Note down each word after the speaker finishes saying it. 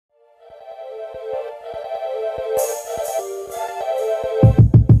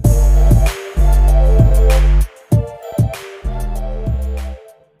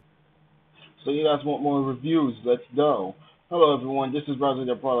guys want more reviews? Let's go. Hello everyone, this is Roger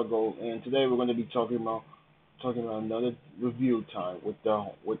the Prodigal, and today we're going to be talking about another review time with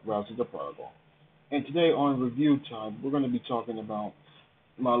Roger the Prodigal. And today on review time, we're going to be talking about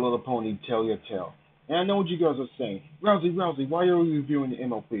My Little Pony Tell Your Tale. And I know what you guys are saying, Rousey, why are you reviewing the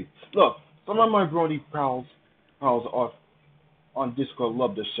MLP? Look, some of my Brody pals off on Discord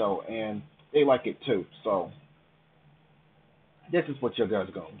love the show, and they like it too. So this is what you guys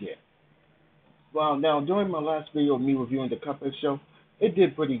are gonna get. Well, now during my last video of me reviewing the Cuphead show, it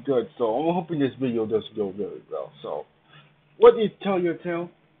did pretty good. So I'm hoping this video does go very well. So what is Tell Your Tale?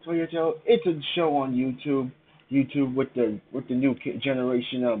 Tell Your Tale. It's a show on YouTube. YouTube with the new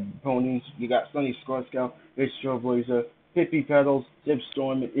generation of ponies. You got Sunny Scout, Rich Trailblazer, Hippie Pedals, Zip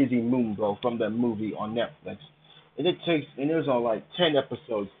Storm, and Izzy Moonbow from the movie on Netflix. And there's on like 10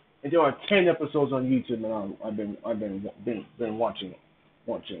 episodes. And there are 10 episodes on YouTube, and I've been watching.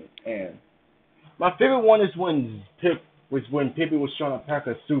 And my favorite one is when Pippi was trying to pack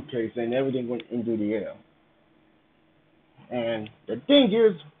a suitcase and everything went into the air. And the thing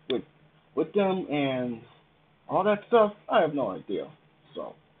is with them and all that stuff, I have no idea.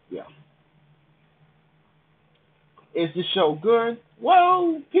 So yeah, is the show good?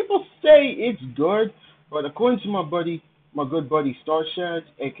 Well, people say it's good, but according to my good buddy Starshad,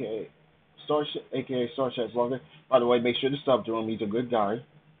 aka Starshad's Logger. By the way, make sure to sub to him. He's a good guy,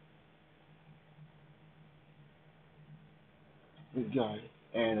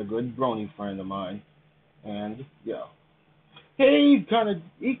 and a good brony friend of mine. And yeah, I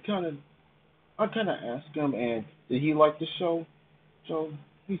kind of asked him, and did he like the show? So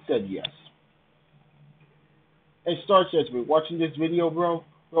he said yes. And Star says, we're watching this video, bro.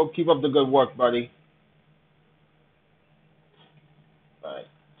 Bro, keep up the good work, buddy. Alright,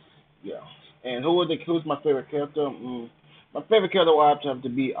 yeah. And who's my favorite character? My favorite character will have to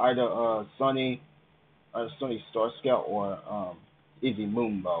be either Sunny Star Scout or Izzy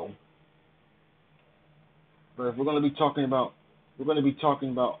Moonbow. But if we're gonna be talking about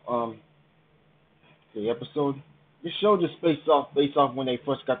the episode. The show just based off when they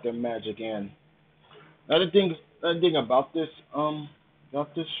first got their magic. And another thing about this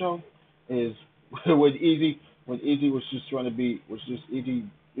show is with Easy when Easy was just trying to be was just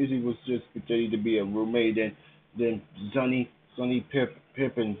Easy was just pretending to be a roommate, and then Sunny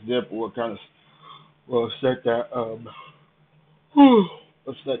Pip and Zip were kind of upset that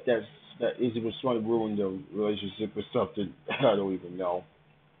upset that Izzy was trying to ruin the relationship or something. I don't even know.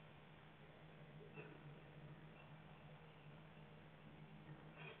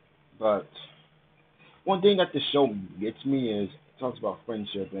 But one thing that the show gets me is it talks about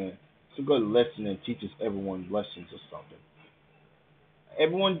friendship, and it's a good lesson and teaches everyone lessons or something.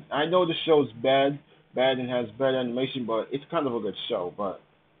 Everyone, I know the show's bad and has bad animation, but it's kind of a good show. But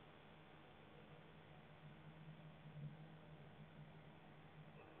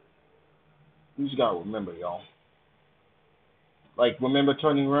you just gotta remember, y'all. Like, remember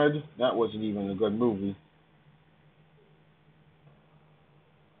Turning Red? That wasn't even a good movie.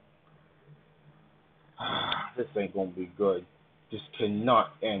 This ain't gonna be good. This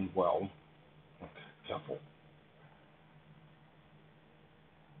cannot end well. Okay, careful.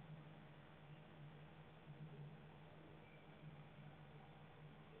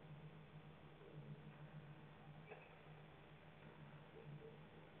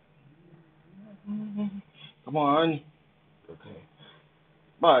 Come on. Okay.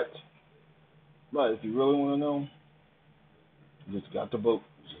 But but if you really want to know, you just have to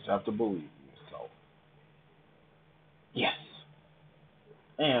believe yourself. Yes.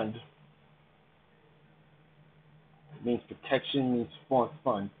 And it means protection, means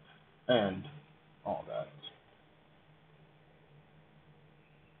fun, and all that.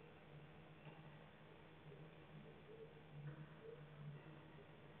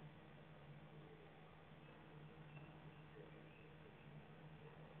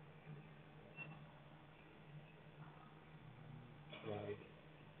 Right.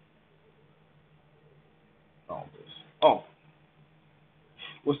 All this. Oh,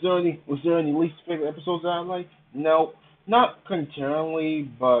 was there any least favorite episodes that I liked? No, not concurrently,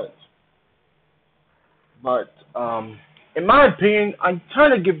 but in my opinion, I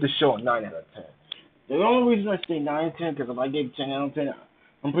kind of give the show a 9 out of 10. The only reason I say 9 out of 10 because if I gave 10 out of 10,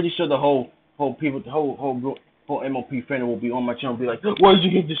 I'm pretty sure the whole people, whole MLP fan will be on my channel and be like, why did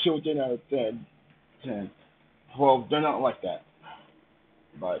you give the show a 10 out of 10? 10. Well, they're not like that,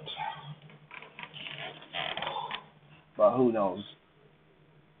 but who knows?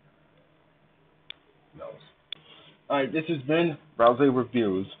 Who knows? All right, this has been Browse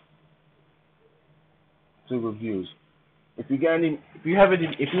Reviews. Two reviews.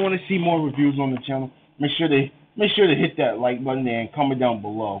 If you want to see more reviews on the channel, make sure to hit that like button there and comment down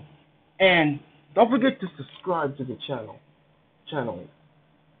below. And don't forget to subscribe to the channel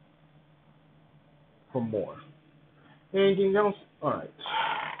for more. Anything else? All right.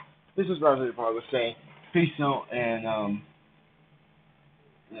 This is Roger Parker saying peace out and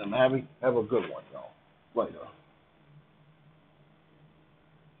have a good one, y'all. Later.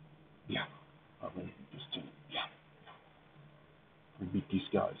 Yeah. I mean, just yeah. We beat these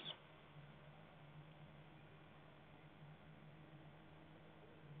guys.